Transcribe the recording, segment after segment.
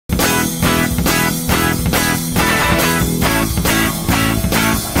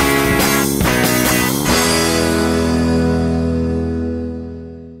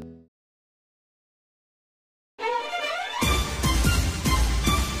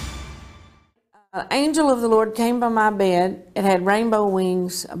An angel of the Lord came by my bed. It had rainbow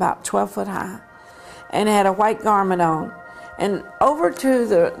wings, about 12 foot high, and it had a white garment on. And over to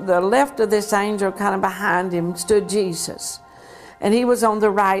the left of this angel, kind of behind him, stood Jesus. And he was on the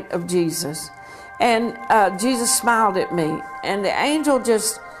right of Jesus. And Jesus smiled at me. And the angel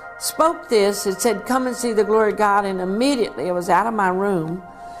just spoke this. It said, "Come and see the glory of God." And immediately I was out of my room,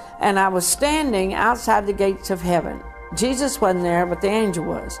 and I was standing outside the gates of heaven. Jesus wasn't there, but the angel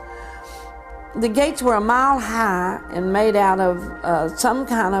was. The gates were a mile high and made out of some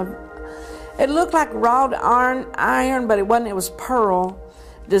kind of, it looked like wrought iron, but it wasn't. It was pearl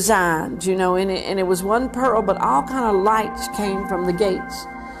designed, you know, and it was one pearl, but all kind of lights came from the gates.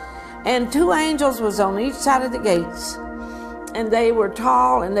 And two angels was on each side of the gates, and they were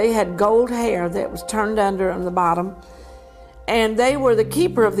tall, and they had gold hair that was turned under on the bottom, and they were the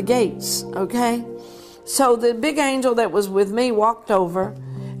keeper of the gates, okay? So the big angel that was with me walked over,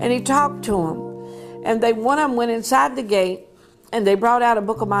 and he talked to him. And one of them went inside the gate, and they brought out a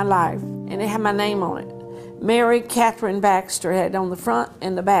book of my life, and it had my name on it. Mary Catherine Baxter had it on the front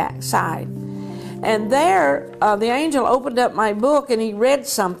and the back side. And there, the angel opened up my book, and he read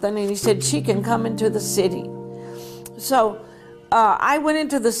something, and he said, "She can come into the city." So I went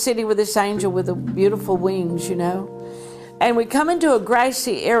into the city with this angel with the beautiful wings, you know. And we come into a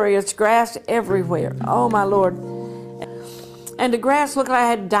grassy area. It's grass everywhere. Oh, my Lord. And the grass looked like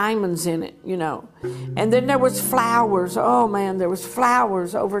it had diamonds in it, you know. And then there was flowers. Oh, man, there was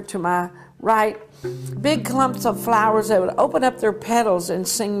flowers over to my right. Big clumps of flowers that would open up their petals and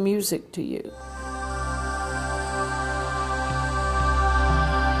sing music to you.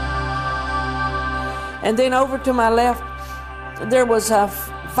 And then over to my left, there was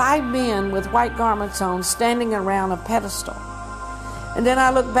 5 men with white garments on standing around a pedestal. And then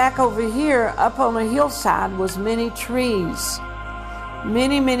I looked back over here, up on a hillside was many trees.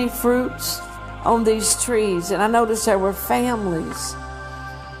 Many, many fruits on these trees. And I noticed there were families.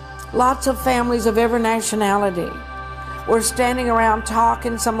 Lots of families of every nationality were standing around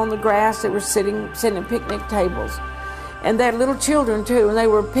talking, some on the grass. They were sitting at picnic tables. And they had little children too, and they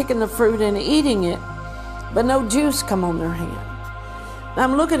were picking the fruit and eating it, but no juice come on their hand.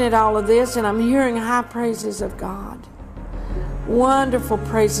 I'm looking at all of this, and I'm hearing high praises of God. Wonderful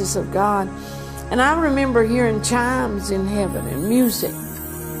praises of God. And I remember hearing chimes in heaven and music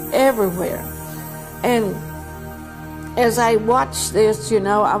everywhere. And as I watched this, you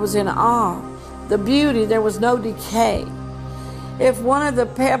know, I was in awe. The beauty, there was no decay. If one of the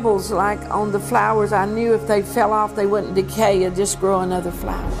pebbles, like on the flowers, I knew if they fell off, they wouldn't decay, it'd just grow another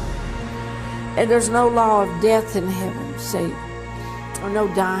flower. And there's no law of death in heaven, see, or no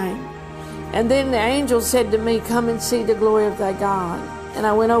dying. And then the angel said to me, "Come and see the glory of thy God." And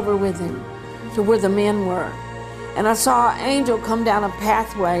I went over with him to where the men were. And I saw an angel come down a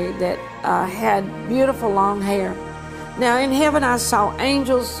pathway that had beautiful long hair. Now in heaven I saw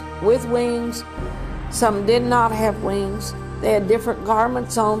angels with wings. Some did not have wings. They had different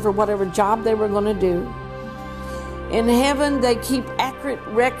garments on for whatever job they were going to do. In heaven they keep accurate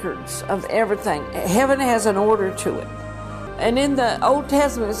records of everything. Heaven has an order to it. And in the Old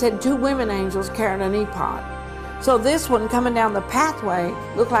Testament, it said 2 women angels carrying an ephod. So this one coming down the pathway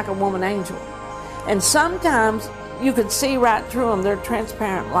looked like a woman angel. And sometimes you could see right through them. They're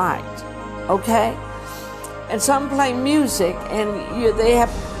transparent light, okay? And some play music, and they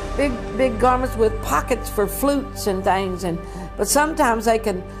have big garments with pockets for flutes and things. But sometimes they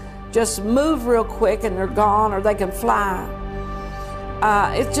can just move real quick and they're gone, or they can fly.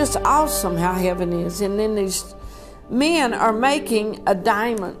 It's just awesome how heaven is. And then these men are making a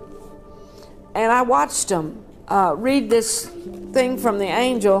diamond, and I watched them read this thing from the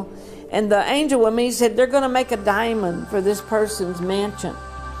angel, and the angel with me said they're going to make a diamond for this person's mansion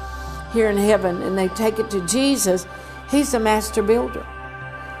here in heaven, and they take it to Jesus. He's the master builder.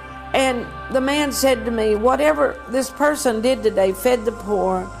 And the man said to me, whatever this person did today, fed the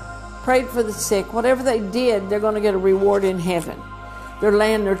poor, prayed for the sick, whatever they did, they're going to get a reward in heaven. They're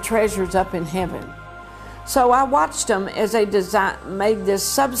laying their treasures up in heaven. So I watched them as they made this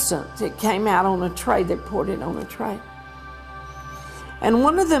substance. It came out on a tray. They poured it on a tray. And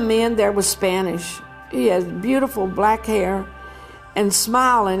one of the men there was Spanish. He has beautiful black hair and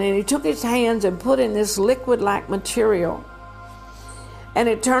smiling. And he took his hands and put in this liquid-like material. And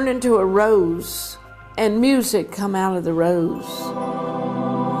it turned into a rose. And music come out of the rose.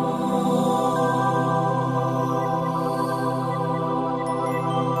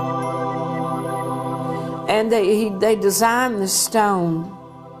 And they designed the stone,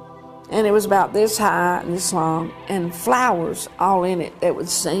 and it was about this high and this long, and flowers all in it that would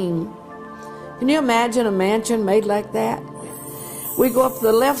sing. Can you imagine a mansion made like that? We go up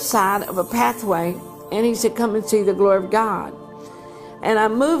the left side of a pathway, and he said, come and see the glory of God. And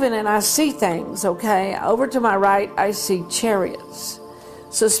I'm moving and I see things, okay? Over to my right, I see chariots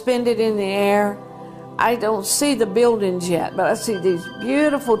suspended in the air. I don't see the buildings yet, but I see these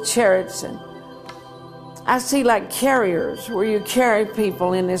beautiful chariots, and I see like carriers where you carry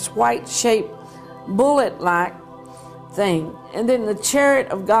people in this white-shaped, bullet-like thing. And then the chariot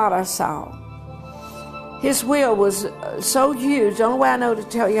of God I saw. His wheel was so huge. The only way I know to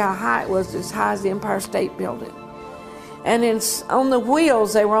tell you how high it was, as high as the Empire State Building. And on the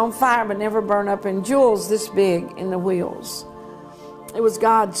wheels, they were on fire but never burned up, and jewels this big in the wheels. It was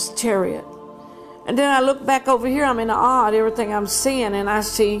God's chariot. And then I look back over here, I'm in awe at everything I'm seeing, and I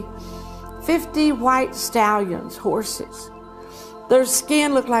see 50 white stallions, horses. Their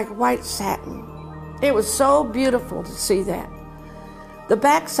skin looked like white satin. It was so beautiful to see that. The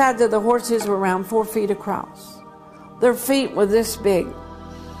backsides of the horses were around 4 feet across. Their feet were this big,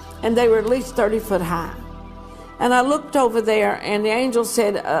 and they were at least 30 foot high. And I looked over there, and the angel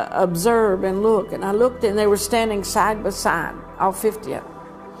said, observe and look. And I looked, and they were standing side by side, all 50 of them.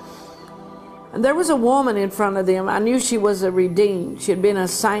 And there was a woman in front of them. I knew she was a redeemed. She had been a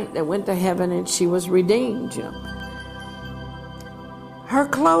saint that went to heaven, and she was redeemed, you know. Her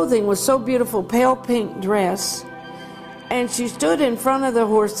clothing was so beautiful, pale pink dress. And she stood in front of the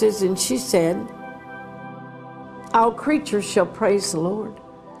horses, and she said, all creatures shall praise the Lord.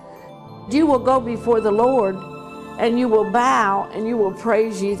 You will go before the Lord, and you will bow, and you will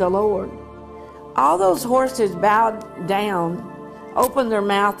praise ye the Lord. All those horses bowed down, opened their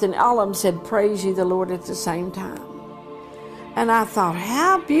mouth, and all of them said, praise ye the Lord at the same time. And I thought,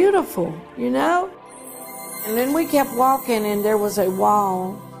 how beautiful, you know? And then we kept walking, and there was a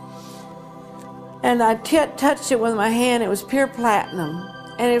wall. And I touched it with my hand. It was pure platinum.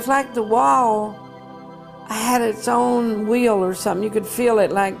 And it was like the wall had its own wheel or something. You could feel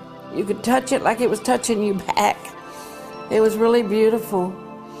it, like you could touch it like it was touching you back. It was really beautiful.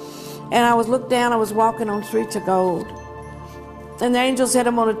 And I was looked down, I was walking on streets of gold. And the angel said,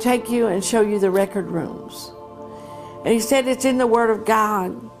 I'm going to take you and show you the record rooms. And he said, it's in the Word of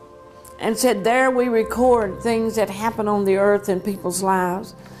God. And said, there we record things that happen on the earth in people's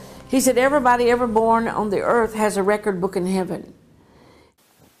lives. He said, everybody ever born on the earth has a record book in heaven.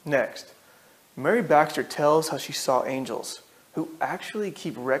 Next, Mary Baxter tells how she saw angels who actually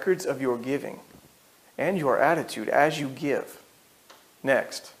keep records of your giving and your attitude as you give.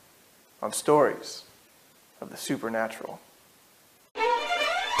 Next, on Stories of the Supernatural.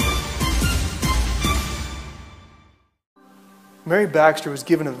 Mary Baxter was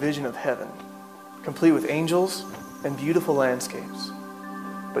given a vision of heaven, complete with angels and beautiful landscapes.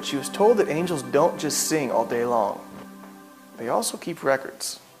 But she was told that angels don't just sing all day long. They also keep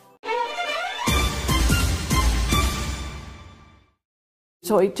records.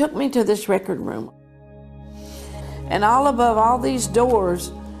 So he took me to this record room. And all above all these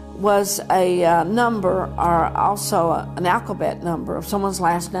doors was a number, or also an alphabet number of someone's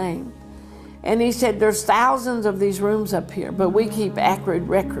last name. And he said, there's thousands of these rooms up here, but we keep accurate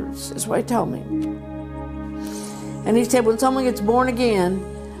records. That's what he told me. And he said, when someone gets born again,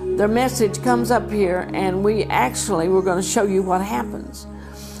 their message comes up here, and we're going to show you what happens.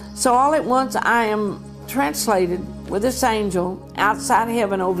 So all at once, I am translated with this angel outside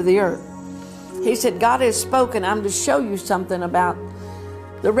heaven over the earth. He said, God has spoken. I'm to show you something about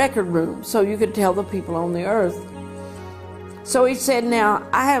the record room so you can tell the people on the earth. So he said, now,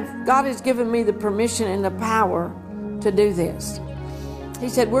 God has given me the permission and the power to do this. He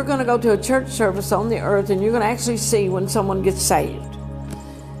said, we're going to go to a church service on the earth, and you're going to actually see when someone gets saved.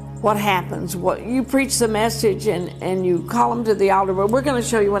 What happens? You preach the message, and you call them to the altar, but we're going to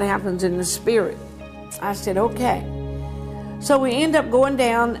show you what happens in the spirit. I said, okay. So we end up going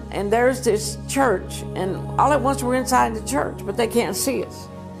down, and there's this church, and all at once we're inside the church, but they can't see us.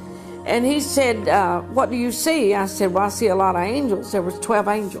 And he said, what do you see? I said, well, I see a lot of angels. There was 12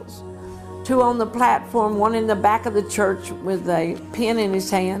 angels. 2 on the platform, 1 in the back of the church with a pen in his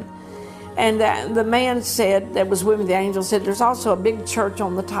hand. And the man said, that was with me, the angel said, there's also a big church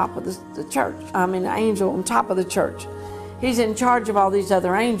on the top of the church. An angel on top of the church. He's in charge of all these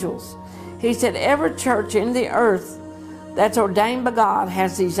other angels. He said, every church in the earth that's ordained by God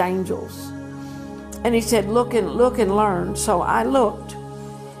has these angels. And he said, look and learn. So I looked.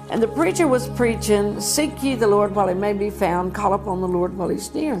 And the preacher was preaching, seek ye the Lord while he may be found, call upon the Lord while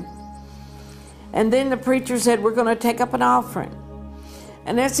he's near. And then the preacher said, we're going to take up an offering.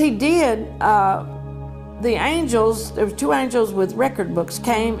 And as he did, the angels, there were 2 angels with record books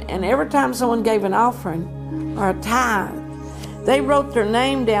came, and every time someone gave an offering or a tithe, they wrote their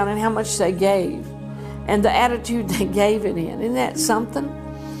name down and how much they gave. and the attitude they gave it in. Isn't that something?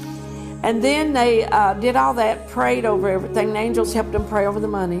 And then they did all that, prayed over everything. The angels helped them pray over the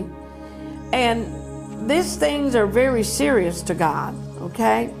money. And these things are very serious to God,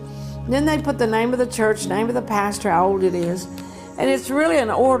 okay? Then they put the name of the church, name of the pastor, how old it is, and it's really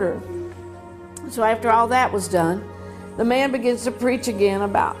an order. So after all that was done, the man begins to preach again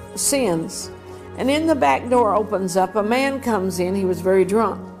about sins. And in the back door opens up, a man comes in, he was very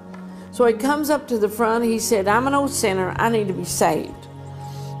drunk. So he comes up to the front, he said, I'm an old sinner, I need to be saved.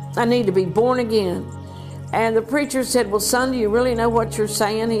 I need to be born again. And the preacher said, well, son, do you really know what you're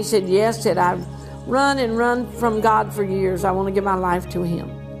saying? He said, yes. Said, I've run from God for years. I want to give my life to him.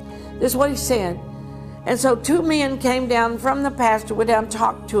 This is what he said. And so two men came down from the pastor, went down and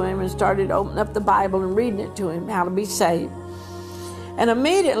talked to him and started opening up the Bible and reading it to him, how to be saved. And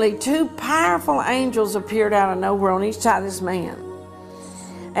immediately two powerful angels appeared out of nowhere on each side of this man.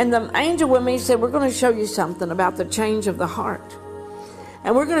 And the angel with me said, we're going to show you something about the change of the heart.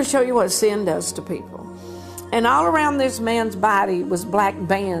 And we're going to show you what sin does to people. And all around this man's body was black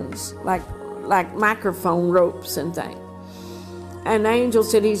bands, like microphone ropes and things. And the angel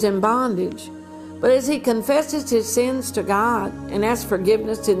said he's in bondage. But as he confesses his sins to God and asks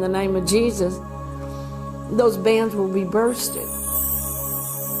forgiveness in the name of Jesus, those bands will be bursted.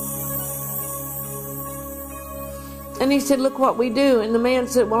 And he said, look what we do. And the man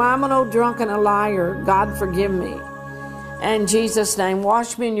said, well, I'm an old drunk and a liar. God forgive me. In Jesus' name,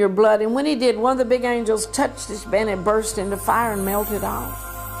 wash me in your blood. And when he did, one of the big angels touched this band and burst into fire and melted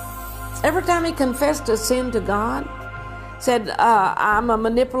off. Every time he confessed a sin to God, said, I'm a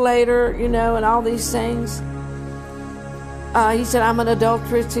manipulator, you know, and all these things. He said, I'm an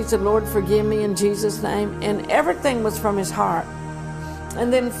adulteress. He said, Lord, forgive me in Jesus' name. And everything was from his heart.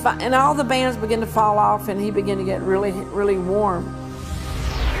 And then all the bands began to fall off, and he began to get really, really warm.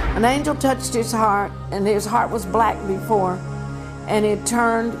 An angel touched his heart, and his heart was black before, and it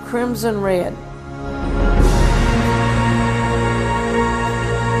turned crimson red.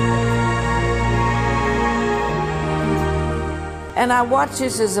 And I watched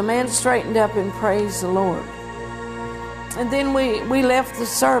this as the man straightened up and praised the Lord. And then we left the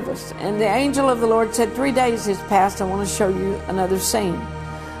service, and the angel of the Lord said, 3 days has passed, I want to show you another scene.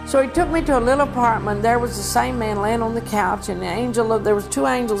 So he took me to a little apartment. There was the same man laying on the couch, and there was 2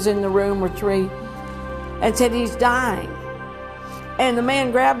 angels in the room, or 3, and said he's dying. And the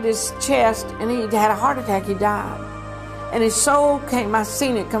man grabbed his chest, and he had a heart attack. He died. And his soul came, I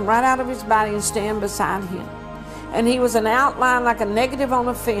seen it come right out of his body and stand beside him. And he was an outline like a negative on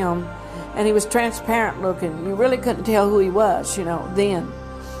a film, and he was transparent looking. You really couldn't tell who he was, you know, then.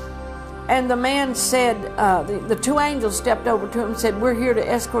 And the man said, the 2 angels stepped over to him and said, we're here to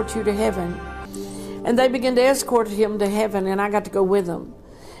escort you to heaven. And they began to escort him to heaven, and I got to go with them.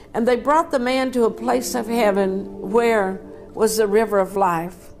 And they brought the man to a place of heaven where was the river of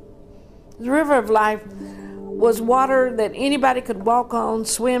life. The river of life was water that anybody could walk on,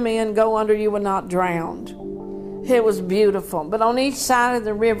 swim in, go under, you were not drowned. It was beautiful. But on each side of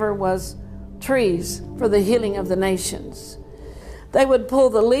the river was trees for the healing of the nations. They would pull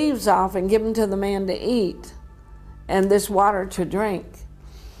the leaves off and give them to the man to eat and this water to drink.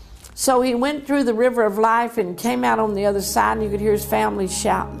 So he went through the river of life and came out on the other side, and you could hear his family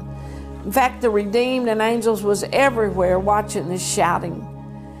shouting. In fact, the redeemed and angels was everywhere watching this shouting.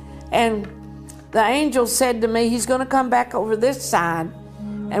 And the angel said to me, he's going to come back over this side,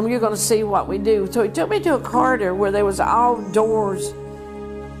 and you're going to see what we do. So he took me to a corridor where there was all doors,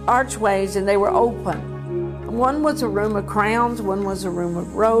 archways, and they were open. One was a room of crowns, one was a room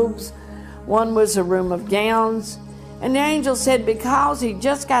of robes, one was a room of gowns. And the angel said because he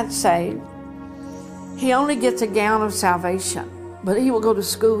just got saved, he only gets a gown of salvation, but he will go to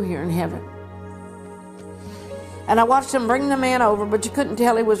school here in heaven. And I watched him bring the man over, but you couldn't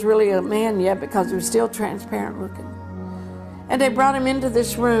tell he was really a man yet because he was still transparent looking. And they brought him into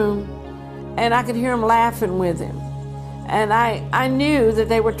this room, and I could hear him laughing with him. And I knew that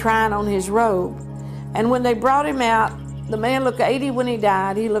they were trying on his robe. And when they brought him out, the man looked 80 when he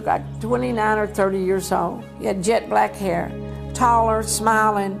died. He looked like 29 or 30 years old. He had jet black hair, taller,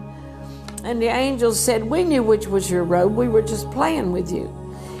 smiling. And the angels said, we knew which was your robe. We were just playing with you.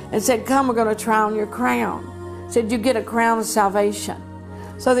 And said, come, we're going to try on your crown. Said, you get a crown of salvation.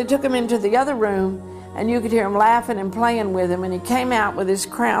 So they took him into the other room, and you could hear him laughing and playing with him. And he came out with his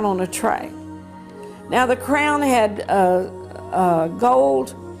crown on a tray. Now the crown had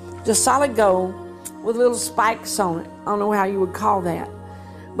gold, just solid gold, with little spikes on it. I don't know how you would call that.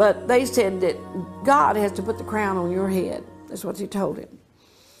 But they said that God has to put the crown on your head. That's what he told him.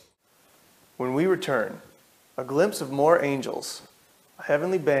 When we return, a glimpse of more angels, a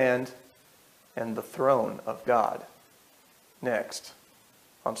heavenly band, and the throne of God. Next,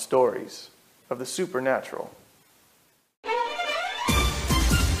 on Stories of the Supernatural.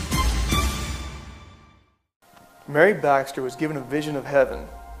 Mary Baxter was given a vision of heaven,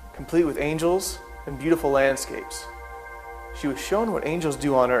 complete with angels and beautiful landscapes. She was shown what angels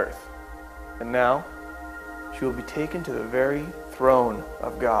do on earth, and now she will be taken to the very throne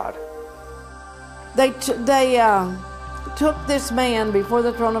of God. They took this man before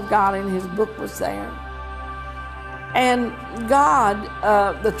the throne of God, and his book was there. And God,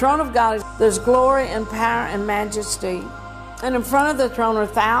 the throne of God, there's glory and power and majesty. And in front of the throne are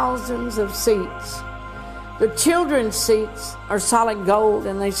thousands of seats. The children's seats are solid gold,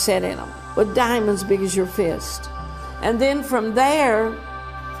 and they sit in them with diamonds big as your fist. And then from there,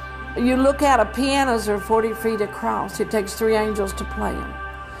 you look out, pianos are 40 feet across. It takes 3 angels to play them.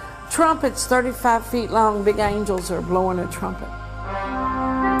 Trumpets 35 feet long, big angels are blowing a trumpet.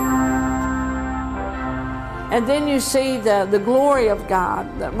 And then you see the glory of God,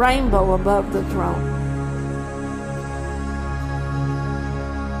 the rainbow above the throne.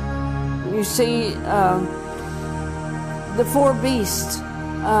 You see the 4 beasts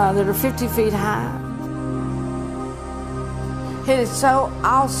that are 50 feet high. It is so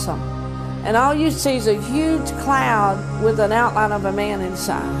awesome. And all you see is a huge cloud with an outline of a man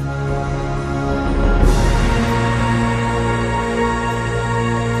inside.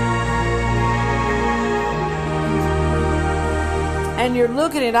 And you're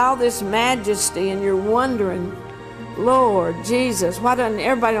looking at all this majesty and you're wondering, Lord Jesus, why doesn't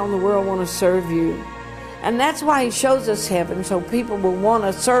everybody on the world want to serve you? And that's why he shows us heaven, so people will want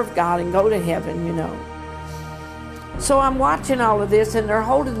to serve God and go to heaven, you know. So I'm watching all of this, and they're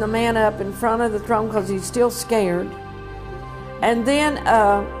holding the man up in front of the throne because he's still scared. And then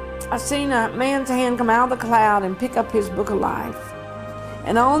I seen a man's hand come out of the cloud and pick up his book of life.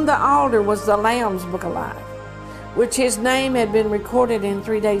 And on the altar was the Lamb's book of life, which his name had been recorded in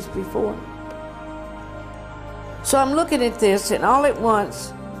 3 days before. So I'm looking at this, and all at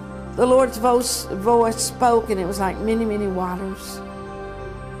once, the Lord's voice spoke, and it was like many, many waters.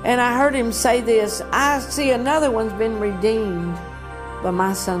 And I heard him say this, I see another one's been redeemed by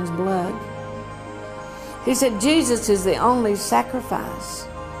my son's blood. He said, Jesus is the only sacrifice.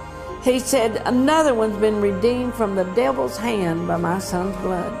 He said, another one's been redeemed from the devil's hand by my son's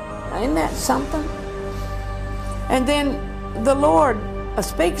blood. Isn't that something? And then the Lord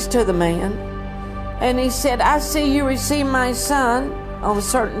speaks to the man, and he said, I see you receive my son on a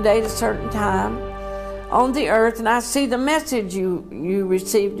certain date, a certain time, on the earth, and I see the message you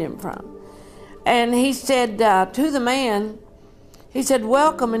received him from. And he said to the man, he said,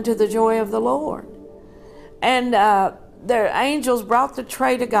 welcome into the joy of the Lord. And the angels brought the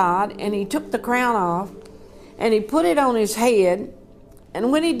tray to God, and he took the crown off, and he put it on his head.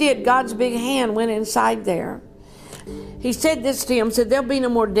 And when he did, God's big hand went inside there. He said this to him, said, there'll be no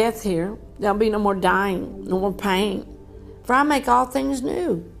more death here. There'll be no more dying, no more pain. For I make all things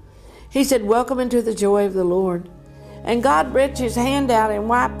new. He said, welcome into the joy of the Lord. And God reached his hand out and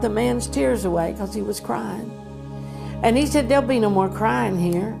wiped the man's tears away because he was crying. And he said, there'll be no more crying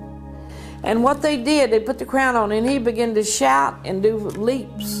here. And what they did, they put the crown on, and he began to shout and do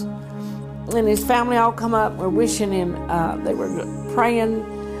leaps. And his family all come up, were wishing him, they were praying,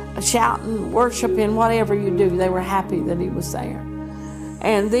 shouting, worshiping, whatever you do. They were happy that he was there.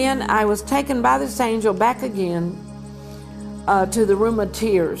 And then I was taken by this angel back again to the room of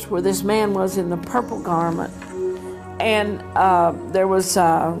tears, where this man was in the purple garment. And there was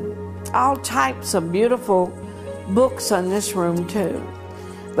all types of beautiful books in this room too.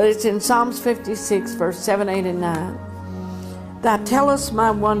 But it's in Psalms 56, verse 7, 8, and 9. Thou tellest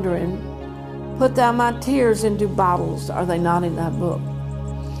my wondering, put thou my tears into bottles, are they not in thy book?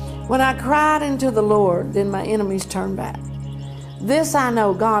 When I cried unto the Lord, then my enemies turned back. This I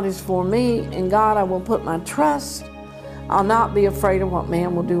know, God is for me, in God I will put my trust. I'll not be afraid of what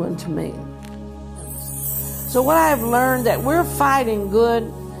man will do unto me. So what I have learned, that we're fighting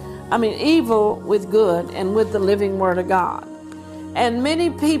evil with good and with the living Word of God. And many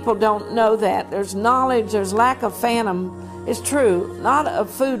people don't know that. There's knowledge, there's lack of phantom. It's true, not of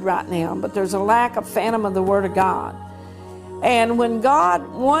food right now, but there's a lack of phantom of the Word of God. And when God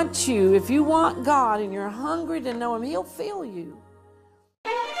wants you, if you want God and you're hungry to know Him, He'll fill you.